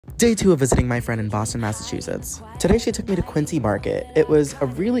Day 2 of visiting my friend in Boston, Massachusetts. Today she took me to Quincy Market. It was a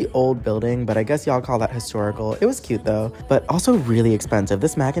really old building, but I guess y'all call that historical. It was cute though, but also really expensive.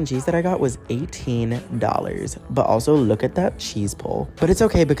 This mac and cheese that I got was $18, but also look at that cheese pull. But it's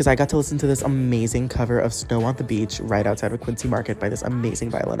okay because I got to listen to this amazing cover of Snow on the Beach right outside of Quincy Market by this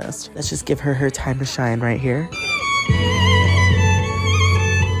amazing violinist. Let's just give her time to shine right here.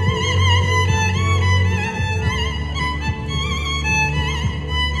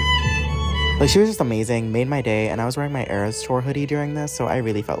 Like, she was just amazing, made my day, and I was wearing my Eras Tour hoodie during this, so I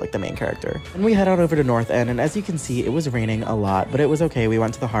really felt like the main character. And we head out over to North End, and as you can see, it was raining a lot, but it was okay. We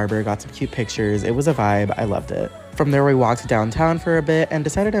went to the harbor, got some cute pictures. It was a vibe. I loved it. From there, we walked downtown for a bit and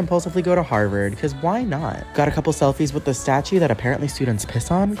decided to impulsively go to Harvard, because why not? Got a couple selfies with the statue that apparently students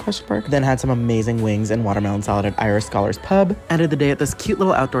piss on, ? Then had some amazing wings and watermelon salad at Irish Scholars Pub. Ended the day at this cute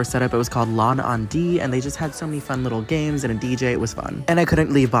little outdoor setup. It was called Lawn on D, and they just had so many fun little games and a DJ. It was fun. And I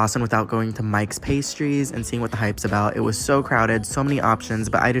couldn't leave Boston without going to Mike's Pastries and seeing what the hype's about. It was so crowded, so many options,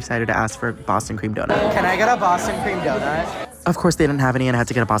 but I decided to ask for a Boston cream donut. Can I get a Boston cream donut? Of course, they didn't have any, and I had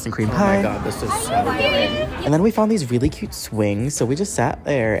to get a Boston cream pie. Oh my god, this is so good. And then we found these really cute swings, so we just sat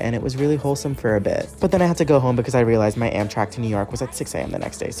there, and it was really wholesome for a bit. But then I had to go home because I realized my Amtrak to New York was at 6 a.m. the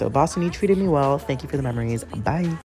next day. So Boston, you treated me well. Thank you for the memories. Bye.